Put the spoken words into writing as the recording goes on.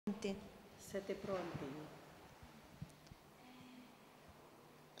Siete pronti?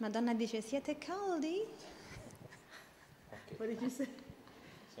 Madonna dice, siete caldi? Okay.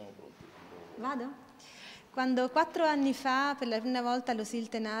 Siamo pronti. Vado? Quando 4 anni fa, per la prima volta, Lucille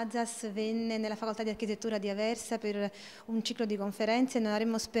Tenazas venne nella facoltà di architettura di Aversa per un ciclo di conferenze, noi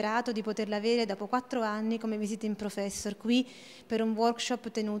avremmo sperato di poterla avere dopo 4 anni come visiting professor qui per un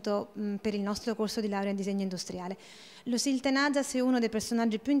workshop tenuto per il nostro corso di laurea in disegno industriale. Lucille Tenazas è uno dei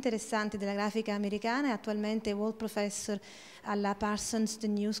personaggi più interessanti della grafica americana, è attualmente Wall Professor alla Parsons The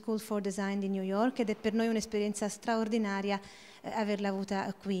New School for Design di New York ed è per noi un'esperienza straordinaria averla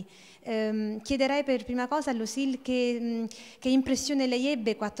avuta qui. Chiederei per prima cosa a Lucille che impressione lei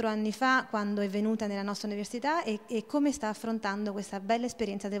ebbe 4 anni fa quando è venuta nella nostra università e come sta affrontando questa bella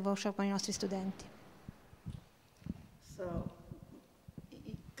esperienza del workshop con i nostri studenti. So,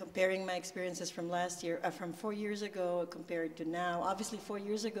 comparing my experiences from last year, from 4 years ago compared to now, obviously 4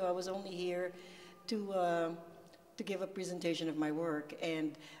 years ago I was only here to give a presentation of my work,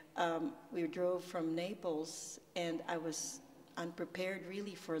 and we drove from Naples, and I was unprepared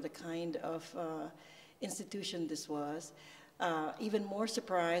really for the kind of institution this was. Even more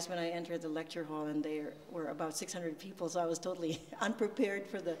surprised when I entered the lecture hall and there were about 600 people, so I was totally unprepared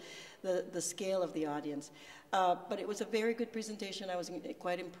for the scale of the audience. But it was a very good presentation. I was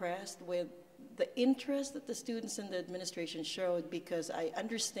quite impressed with the interest that the students and the administration showed, because I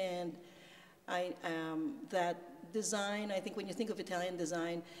understand that design, I think when you think of Italian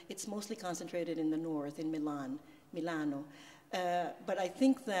design, it's mostly concentrated in the north, in Milano. But I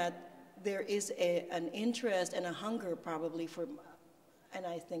think that there is an interest and a hunger probably for, and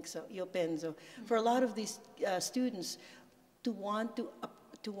I think so, io penso, for a lot of these students to want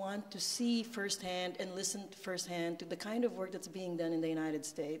to see firsthand and listen firsthand to the kind of work that's being done in the United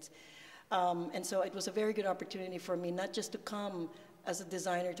States. And so it was a very good opportunity for me, not just to come as a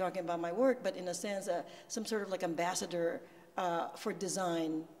designer talking about my work, but in a sense, some sort of like ambassador for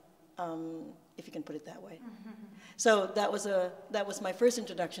design, if you can put it that way. So that was my first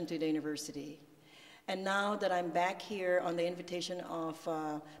introduction to the university. And now that I'm back here on the invitation of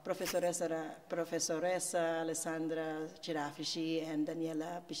Professoressa Alessandra Cirafici and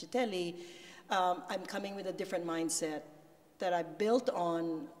Daniela Piscitelli, I'm coming with a different mindset that I built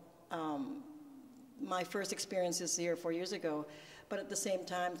on my first experiences here 4 years ago, but at the same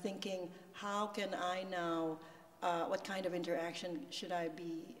time thinking, how can I now, what kind of interaction should I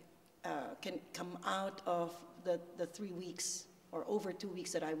be, can come out of the 3 weeks or over 2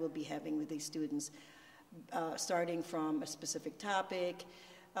 weeks that I will be having with these students, starting from a specific topic,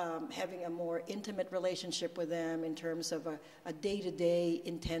 having a more intimate relationship with them in terms of a day-to-day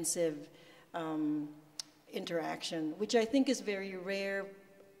intensive interaction, which I think is very rare,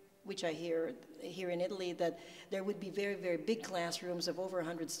 which I hear here in Italy, that there would be very, very big classrooms of over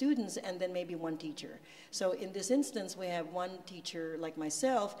 100 students and then maybe one teacher. So in this instance, we have one teacher like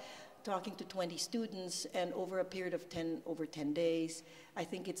myself talking to 20 students, and over a period of over 10 days, I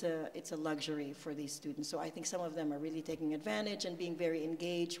think it's a luxury for these students. So I think some of them are really taking advantage and being very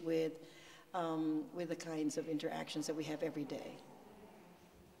engaged with the kinds of interactions that we have every day.